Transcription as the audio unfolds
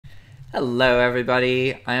Hello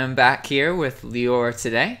everybody, I am back here with Lior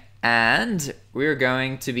today, and we're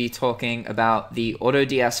going to be talking about the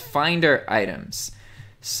AutoDS Finder items.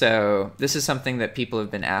 So this is something that people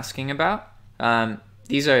have been asking about.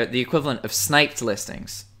 These are the equivalent of sniped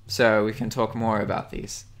listings, so we can talk more about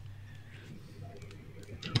these.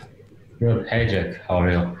 Good. Hey Jack, how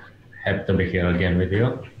are you? Happy to be here again with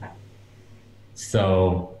you.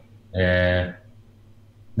 So,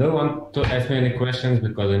 do you want to ask me any questions?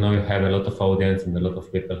 Because I know you have a lot of audience and a lot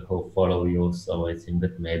of people who follow you, so I think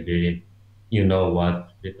that maybe you know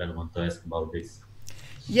what people want to ask about this.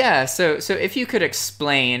 Yeah, so if you could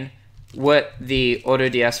explain what the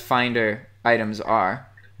AutoDS Finder items are.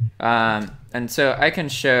 And so I can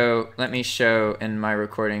show, let me show in my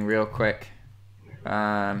recording real quick.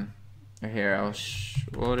 Here, I'll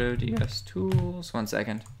AutoDSTools, 1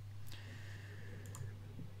 second.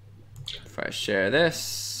 If I share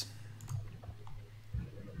this.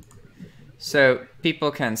 So people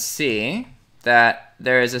can see that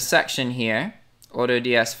there is a section here,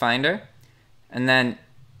 AutoDS Finder, and then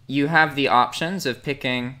you have the options of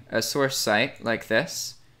picking a source site like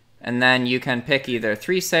this, and then you can pick either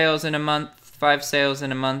 3 sales in a month, 5 sales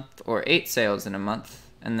in a month, or 8 sales in a month,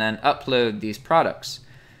 and then upload these products.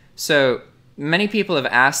 So many people have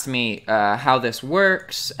asked me how this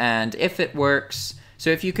works and if it works. So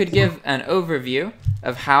if you could give an overview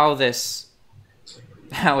of how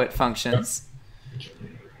it functions.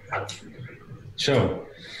 Sure.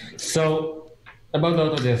 So, about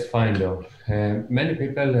AutoDS Finder, many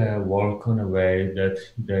people work on a way that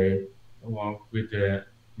they work with the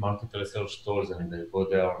market research tools and they put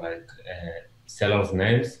their sellers'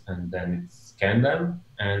 names and then it scan them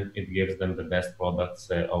and it gives them the best products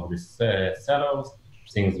of these sellers,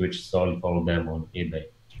 things which sold for them on eBay.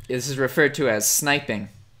 This is referred to as sniping.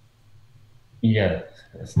 Yeah,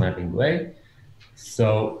 a sniping way.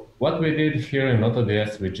 So what we did here in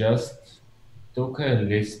AutoDS, we just took a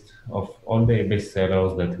list of all the eBay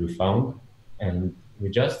sellers that we found, and we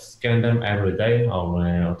just scan them every day.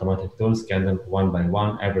 Our automatic tool scan them one by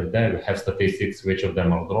one every day. We have statistics, which of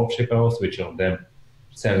them are dropshippers, which of them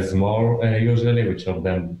sells more usually, which of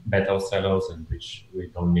them better sellers, and which we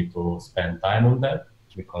don't need to spend time on that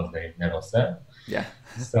because they never sell. Yeah.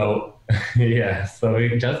 So yeah, so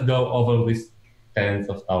we just go over these tens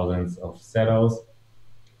of thousands of sellers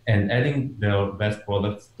and adding their best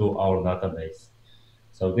products to our database.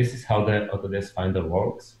 So this is how the AutoDS Finder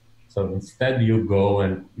works. So instead you go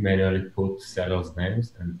and manually put sellers'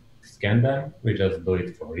 names and scan them. We just do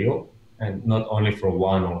it for you. And not only for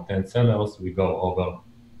 1 or 10 sellers, we go over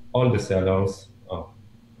all the sellers,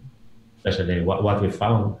 especially what we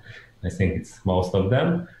found. I think it's most of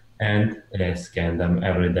them, and scan them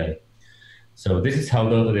every day. So this is how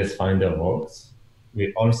the AutoDS Finder works.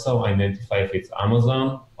 We also identify if it's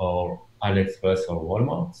Amazon or AliExpress or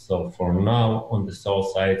Walmart. So for now, on the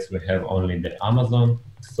source sites, we have only the Amazon.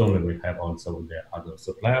 Soon we have also the other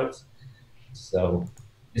suppliers. So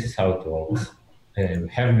this is how it works. We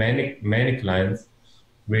have many clients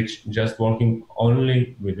which just working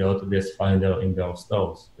only with the AutoDS Finder in their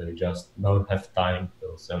stores. They just don't have time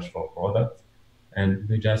to search for products, and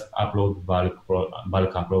they just upload bulk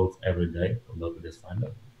uploads every day on the AutoDS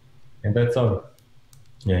Finder. And that's all.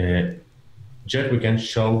 Jeff, we can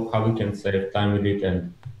show how we can save time with it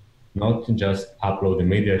and not just upload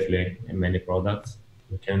immediately in many products.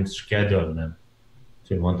 We can schedule them.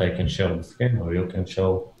 If you want, I can share the screen, or you can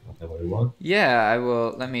show whatever you want. Yeah, I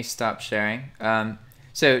will. Let me stop sharing.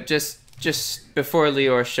 So just before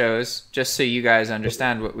Lior shows, just so you guys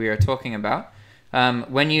understand what we are talking about,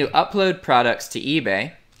 when you upload products to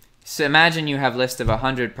eBay, so imagine you have a list of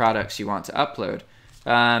 100 products you want to upload.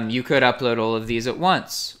 You could upload all of these at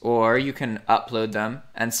once, or you can upload them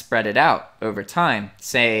and spread it out over time.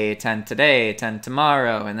 Say 10 today, 10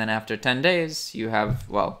 tomorrow, and then after 10 days you have,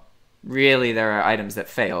 well, really there are items that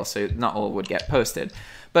fail, so not all would get posted.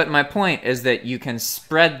 But my point is that you can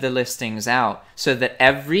spread the listings out so that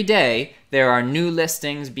every day there are new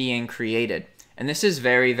listings being created. And this is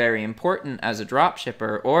very, very important as a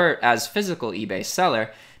dropshipper or as physical eBay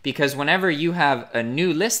seller, because whenever you have a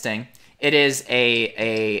new listing, it is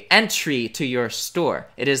a entry to your store.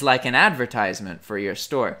 It is like an advertisement for your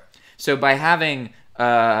store. So by having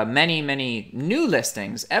many new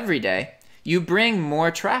listings every day, you bring more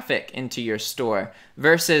traffic into your store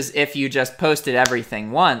versus if you just posted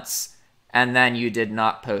everything once and then you did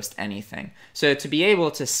not post anything. So to be able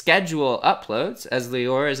to schedule uploads, as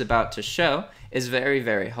Lior is about to show, is very,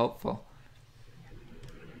 very helpful.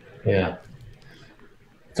 Yeah.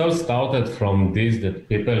 It all started from this, that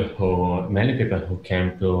many people who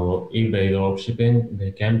came to eBay dropshipping, they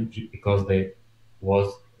came because they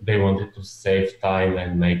was they wanted to save time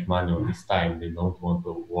and make money on this time. They don't want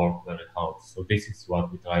to work very hard. So this is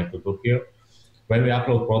what we try to do here. When we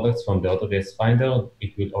upload products from the AutoDS Finder,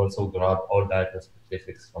 it will also grab all the item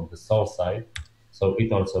specifics from the source side. So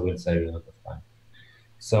it also will save a lot of time.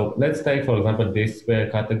 So let's take, for example, this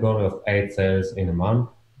category of 8 sales in a month.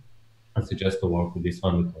 I suggest to work with this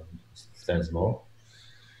one because it sells more.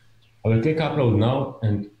 I will click upload now,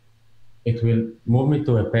 and it will move me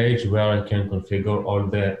to a page where I can configure all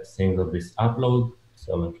the things of this upload.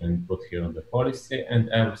 So I can put here the policy and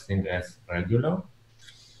everything as regular.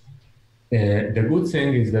 The good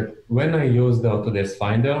thing is that when I use the AutoDS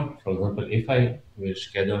Finder, for example, if I will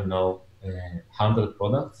schedule now 100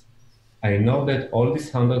 products, I know that all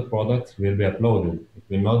these 100 products will be uploaded. It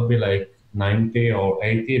will not be like 90 or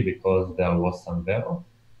 80 because there was some error.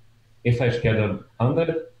 If I schedule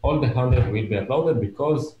 100, all the 100 will be uploaded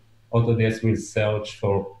because AutoDS will search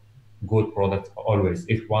for good products always.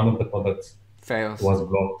 If one of the products Fails. was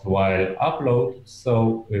blocked while upload,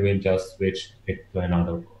 so we will just switch it to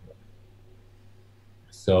another product.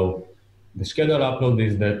 So the schedule upload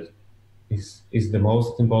is the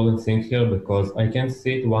most important thing here because I can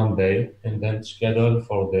see it one day and then schedule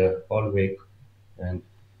for the whole week. And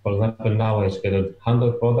for example, now I scheduled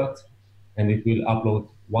 100 products and it will upload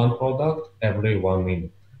one product every 1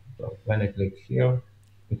 minute. So when I click here,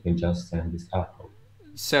 it will just send this upload.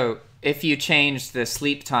 So if you change the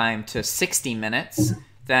sleep time to 60 minutes,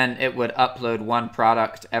 then it would upload one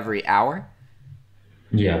product every hour?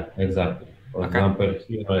 Yeah, exactly. For example,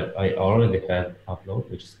 here I already have upload,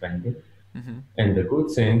 which is pending. And the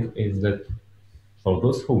good thing is that for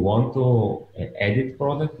those who want to edit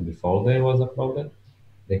product before they was uploaded,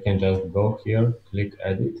 they can just go here, click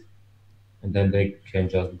edit, and then they can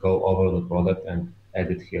just go over the product and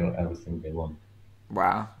edit here everything they want.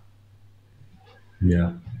 Wow.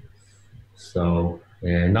 Yeah. So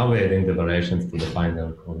now we're adding the variations to the Finder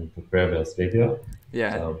according to previous video.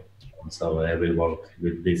 Yeah. So I will work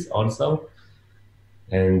with this also.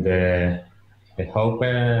 And I hope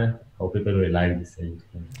people will like this thing.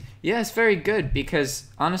 Yeah, it's very good because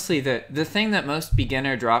honestly, the thing that most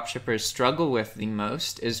beginner dropshippers struggle with the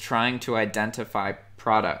most is trying to identify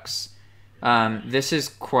products. This is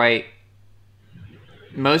quite...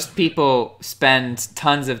 Most people spend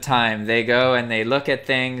tons of time. They go and they look at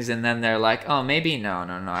things and then they're like, oh, maybe no,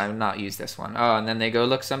 I will not use this one. Oh, and then they go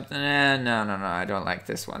look something, no, I don't like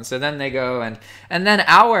this one. So then they go and then an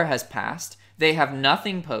hour has passed. They have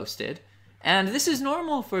nothing posted. And this is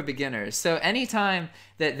normal for beginners. So anytime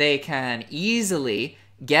that they can easily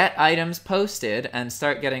get items posted and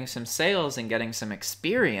start getting some sales and getting some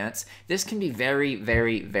experience, this can be very,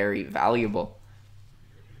 very, very valuable.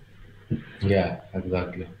 Yeah,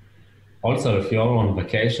 exactly. Also, if you're on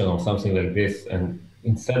vacation or something like this, and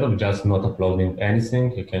instead of just not uploading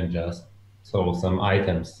anything, you can just throw some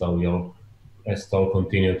items so your store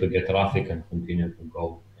continue to get traffic and continue to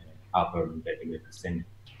go up and get the thing.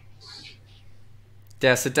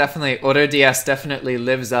 Yeah, so definitely, AutoDS definitely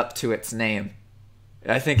lives up to its name.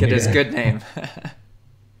 I think it is a good name.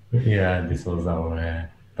 Yeah, this was our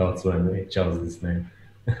thoughts when we chose this name.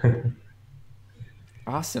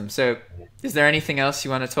 Awesome. So is there anything else you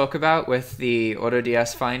want to talk about with the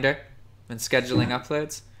AutoDS Finder and scheduling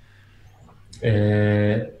uploads?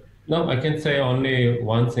 No, I can say only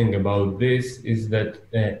one thing about this is that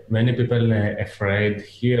many people are afraid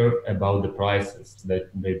here about the prices, that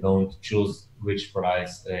they don't choose which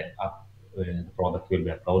price the product will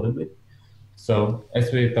be uploaded with. So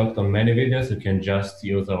as we talked on many videos, you can just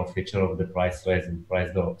use our feature of the price raise and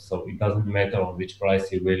price drop. So it doesn't matter on which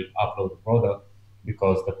price you will upload the product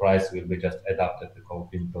because the price will be just adapted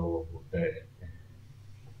according to the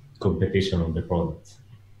competition of the products.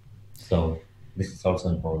 So this is also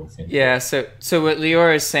important thing. Yeah, so what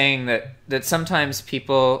Lior is saying that sometimes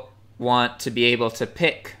people want to be able to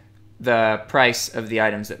pick the price of the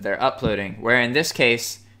items that they're uploading, where in this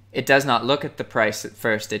case, it does not look at the price at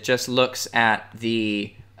first. It just looks at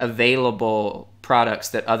the available products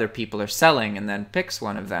that other people are selling and then picks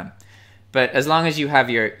one of them. But as long as you have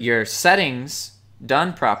your settings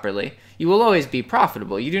done properly, you will always be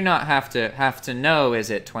profitable. You do not have to know, is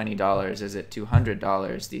it $20, is it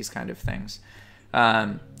 $200, these kind of things.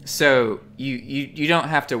 So you don't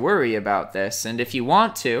have to worry about this. And if you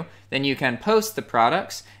want to, then you can post the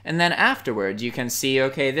products, and then afterwards you can see,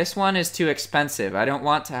 okay, this one is too expensive. I don't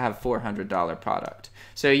want to have $400 product.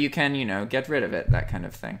 So you can, get rid of it, that kind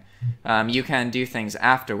of thing. You can do things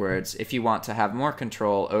afterwards if you want to have more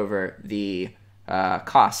control over the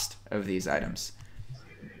cost of these items.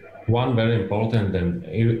 One very important and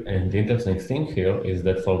interesting thing here is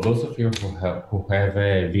that for those of you who have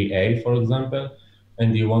a VA, for example,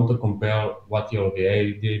 and you want to compare what your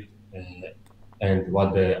VA did and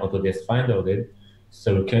what the AutoDS Finder did. So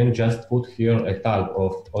you can just put here a tag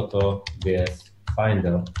of AutoDS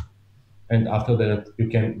Finder, and after that you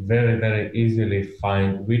can very, very easily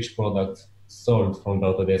find which products sold from the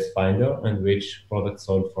AutoDS Finder and which products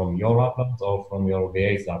sold from your uploads or from your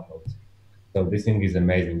VA's uploads. So this thing is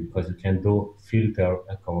amazing because you can do filter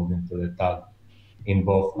according to the tag in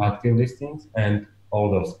both active listings and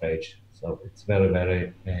orders page. So it's very,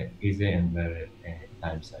 very easy and very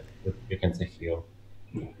time saving. You can see here,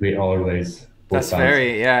 we always put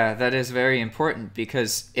that is very important,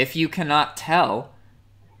 because if you cannot tell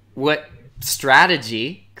what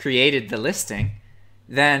strategy created the listing,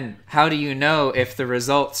 then how do you know if the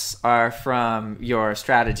results are from your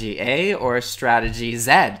strategy A or strategy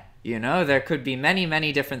Z? You know, there could be many,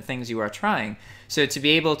 many different things you are trying. So to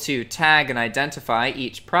be able to tag and identify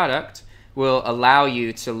each product will allow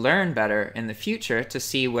you to learn better in the future to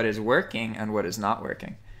see what is working and what is not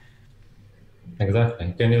working. Exactly.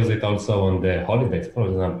 You can use it also on the holidays, for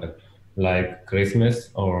example, like Christmas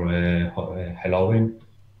or Halloween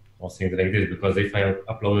or things like this. Because if I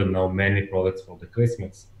uploaded now many products for the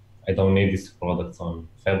Christmas, I don't need these products on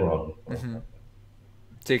February.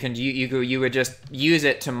 So you would just use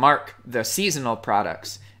it to mark the seasonal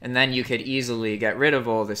products, and then you could easily get rid of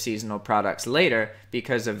all the seasonal products later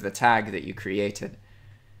because of the tag that you created.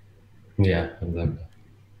 Yeah, exactly.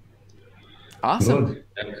 Awesome.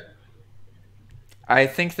 Good. I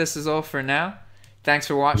think this is all for now. Thanks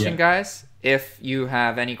for watching, guys. If you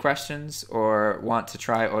have any questions or want to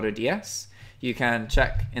try AutoDS, you can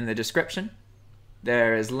check in the description.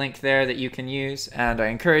 There is a link there that you can use, and I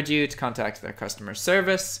encourage you to contact their customer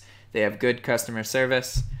service. They have good customer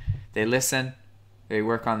service. They listen. They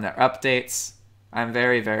work on their updates. I'm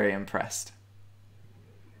very, very impressed.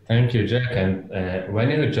 Thank you, Jack. And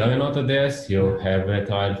when you join AutoDS, you have a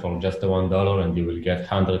trial for just $1, and you will get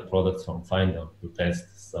 100 products from Finder to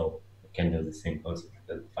test. So you can use the same also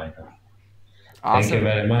to Finder. Awesome. Thank you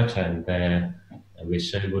very much, and I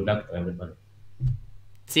wish you good luck to everybody.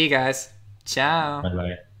 See you guys. Ciao.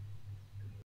 Bye-bye.